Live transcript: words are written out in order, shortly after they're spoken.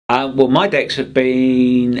Well, Mydex have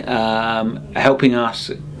been helping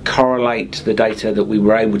us correlate the data that we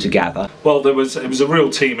were able to gather. Well, it was a real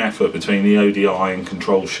team effort between the ODI and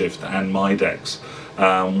Control Shift and Mydex.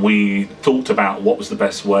 We talked about what was the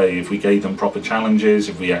best way if we gave them proper challenges,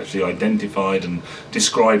 if we actually identified and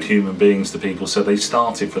described human beings to people, so they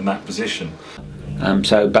started from that position.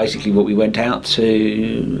 So basically what we went out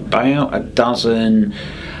to about a dozen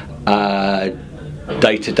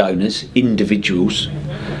data donors, individuals,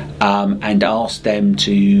 and asked them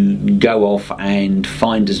to go off and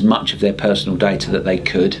find as much of their personal data that they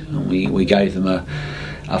could. And we gave them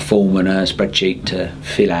a form and a spreadsheet to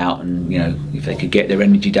fill out, and if they could get their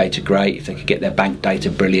energy data, great; if they could get their bank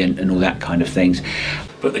data, brilliant, and all that kind of things.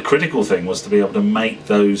 But the critical thing was to be able to make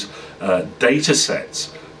those data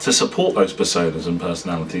sets to support those personas and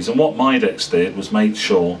personalities. And what Mydex did was make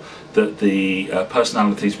sure that the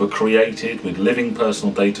personalities were created with living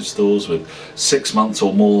personal data stores with 6 months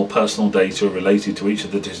or more personal data related to each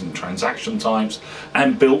of the different transaction types,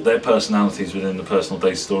 and built their personalities within the personal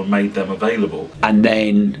data store and made them available. And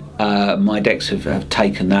then Mydex have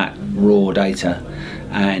taken that raw data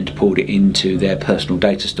and pulled it into their personal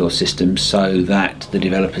data store system, so that the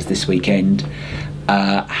developers this weekend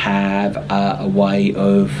have a way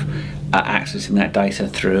of accessing that data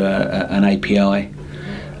through an API,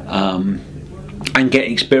 and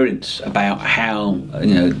getting experience about how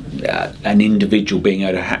an individual being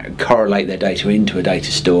able to correlate their data into a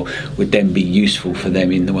data store would then be useful for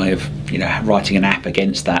them in the way of writing an app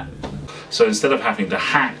against that. So instead of having to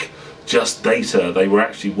hack just data, they were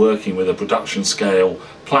actually working with a production scale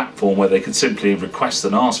platform where they could simply request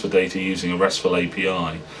and ask for data using a RESTful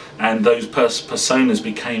API, and those personas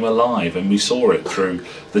became alive, and we saw it through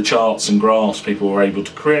the charts and graphs people were able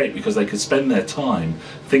to create, because they could spend their time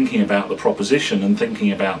thinking about the proposition and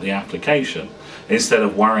thinking about the application instead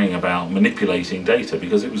of worrying about manipulating data,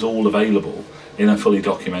 because it was all available in a fully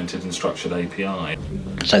documented and structured API.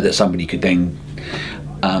 So that somebody could then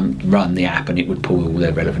run the app and it would pull all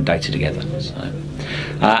their relevant data together. So,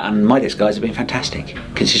 and Mydex guys have been fantastic,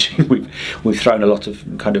 considering we've thrown a lot of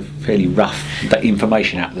kind of fairly rough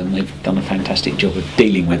information at them. They've done a fantastic job of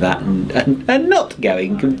dealing with that and not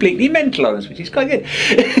going completely mental on us, which is quite good.